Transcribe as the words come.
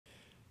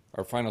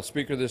Our final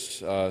speaker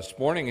this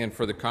morning and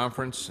for the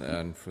conference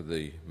and for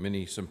the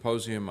mini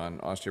symposium on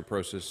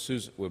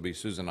osteoporosis will be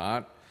Susan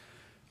Ott.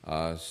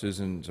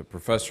 Susan's a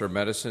professor of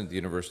medicine at the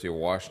University of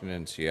Washington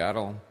in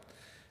Seattle.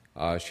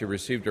 She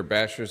received her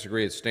bachelor's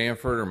degree at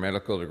Stanford, her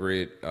medical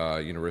degree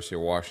at University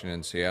of Washington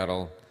in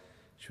Seattle.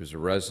 She was a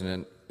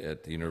resident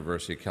at the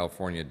University of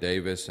California,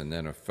 Davis, and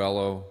then a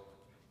fellow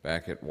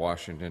back at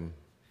Washington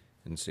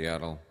in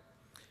Seattle.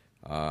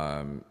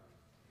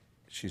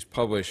 She's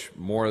published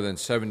more than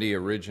 70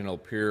 original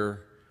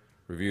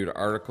peer-reviewed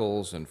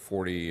articles and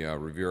 40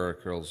 review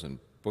articles and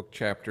book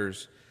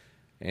chapters.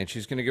 And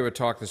she's going to give a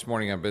talk this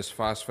morning on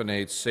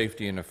bisphosphonates,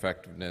 safety and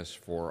effectiveness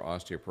for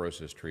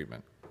osteoporosis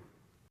treatment.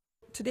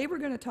 Today we're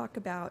going to talk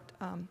about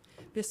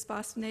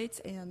bisphosphonates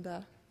and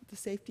the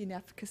safety and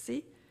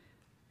efficacy.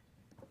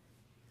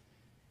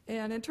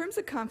 And in terms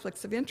of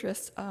conflicts of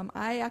interest,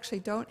 I actually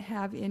don't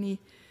have any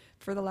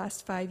for the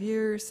last 5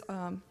 years.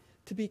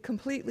 To be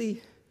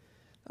completely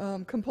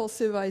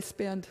compulsive, I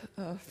spend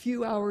a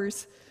few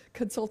hours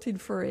consulting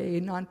for a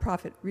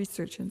nonprofit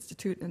research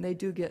institute, and they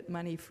do get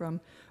money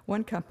from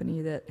one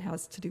company that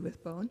has to do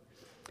with bone,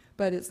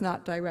 but it's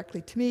not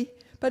directly to me.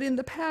 But in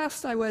the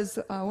past, I was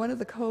one of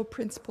the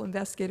co-principal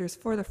investigators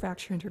for the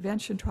fracture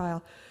intervention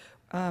trial,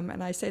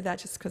 and I say that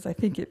just because I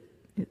think it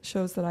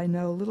shows that I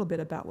know a little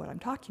bit about what I'm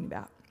talking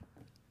about.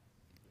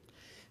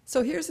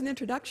 So here's an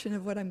introduction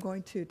of what I'm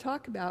going to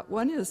talk about.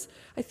 One is,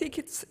 I think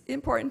it's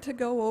important to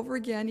go over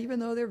again, even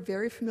though they're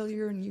very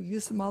familiar and you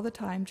use them all the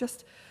time,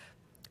 just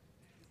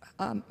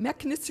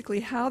mechanistically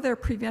how they're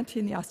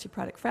preventing the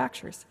osteoporotic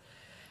fractures.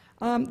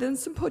 Then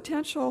some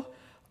potential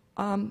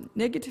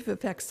negative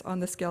effects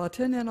on the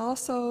skeleton, and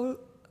also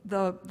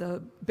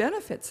the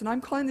benefits. And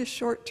I'm calling this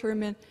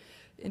short-term.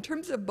 In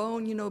terms of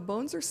bone, you know,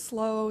 bones are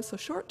slow, so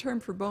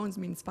short-term for bones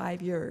means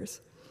 5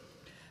 years.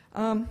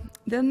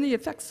 Then the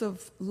effects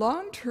of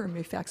long-term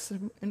effects,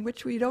 in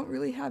which we don't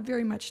really have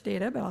very much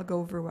data, but I'll go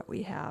over what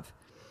we have.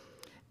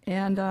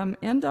 And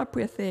end up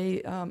with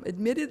a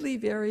admittedly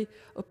very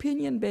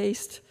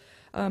opinion-based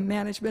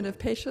management of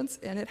patients,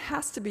 and it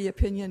has to be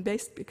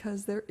opinion-based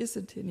because there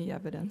isn't any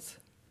evidence.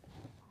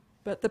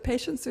 But the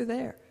patients are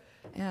there,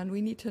 and we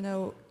need to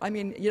know, I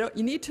mean, you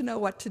need to know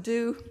what to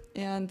do,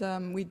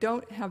 and we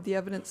don't have the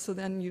evidence, so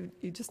then you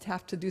just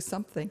have to do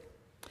something.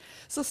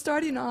 So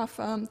starting off,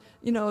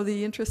 you know,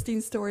 the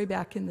interesting story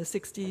back in the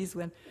 60s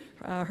when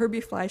Herbie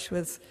Fleisch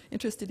was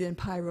interested in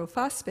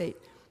pyrophosphate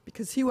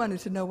because he wanted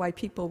to know why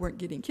people weren't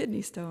getting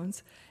kidney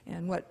stones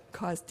and what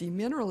caused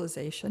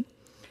demineralization.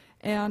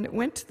 And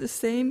went to the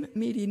same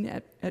meeting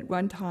at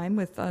one time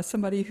with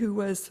somebody who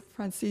was,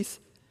 Francis,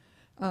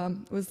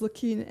 was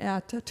looking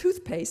at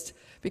toothpaste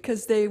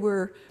because they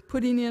were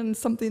putting in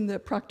something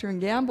that Procter &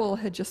 Gamble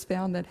had just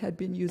found that had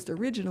been used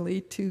originally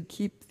to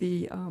keep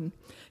the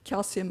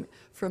calcium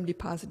from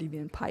depositing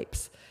in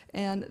pipes.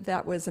 And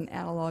that was an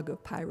analog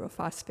of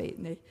pyrophosphate.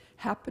 And they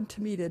happened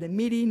to meet at a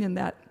meeting, and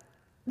that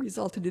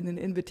resulted in an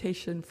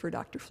invitation for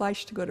Dr.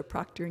 Fleisch to go to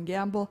Procter &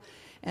 Gamble.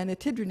 And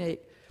etidronate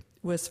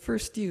was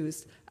first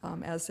used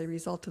as a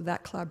result of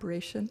that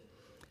collaboration,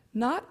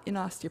 not in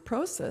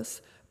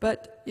osteoporosis,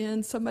 but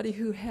in somebody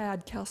who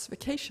had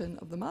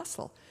calcification of the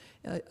muscle,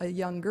 a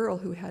young girl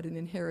who had an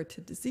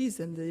inherited disease,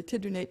 and the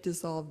etidronate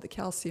dissolved the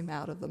calcium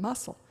out of the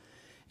muscle.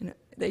 And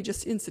they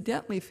just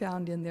incidentally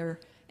found in their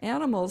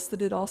animals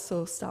that it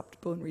also stopped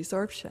bone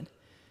resorption.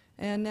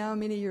 And now,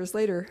 many years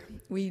later,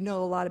 we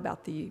know a lot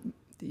about the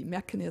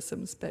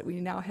mechanisms, but we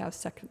now have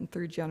second and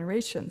third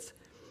generations.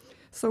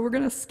 So we're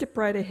going to skip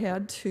right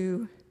ahead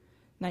to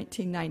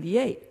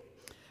 1998,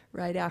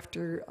 right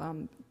after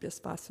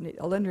bisphosphonate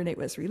alendronate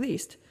was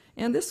released.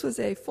 And this was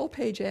a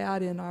full-page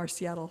ad in our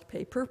Seattle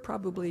paper,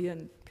 probably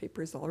in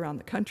papers all around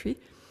the country.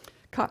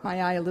 Caught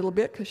my eye a little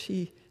bit because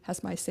she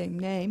has my same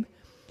name.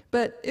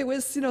 But it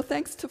was, you know,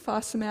 thanks to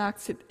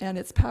Fosamax and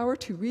its power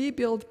to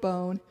rebuild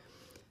bone,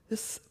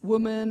 this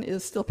woman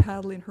is still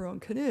paddling her own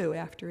canoe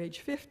after age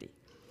 50.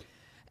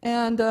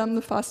 And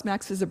the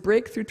Fosamax is a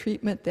breakthrough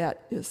treatment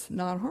that is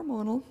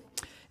non-hormonal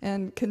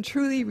and can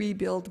truly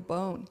rebuild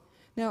bone.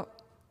 Now,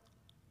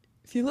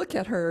 if you look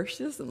at her,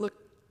 she doesn't look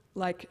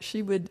like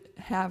she would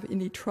have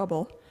any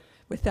trouble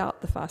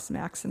without the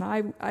Fosamax. And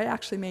I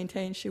actually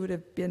maintain she would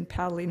have been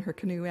paddling her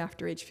canoe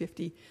after age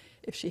 50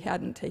 if she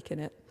hadn't taken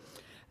it.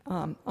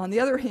 On the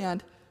other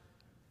hand,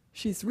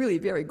 she's really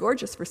very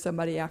gorgeous for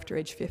somebody after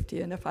age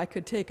 50. And if I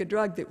could take a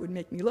drug that would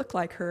make me look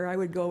like her, I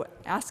would go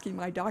asking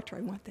my doctor,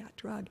 I want that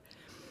drug.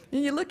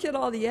 And you look at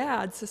all the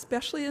ads,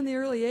 especially in the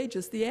early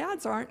ages, the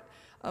ads aren't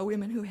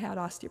women who had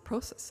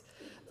osteoporosis.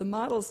 The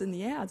models in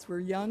the ads were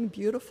young,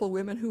 beautiful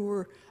women who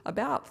were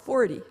about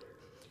 40.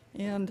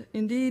 And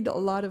indeed, a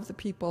lot of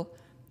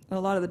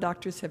the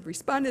doctors have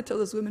responded to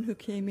those women who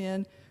came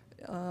in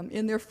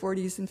their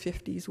 40s and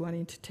 50s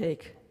wanting to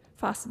take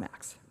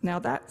Fosamax. Now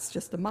that's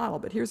just a model,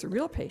 but here's a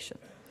real patient.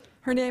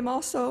 Her name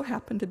also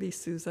happened to be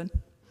Susan.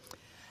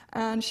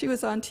 And she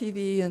was on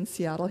TV in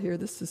Seattle here.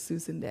 This is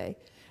Susan Day.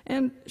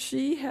 And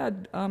she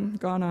had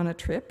gone on a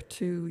trip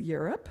to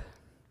Europe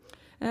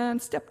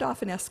and stepped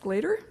off an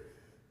escalator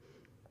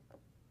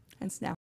and snapped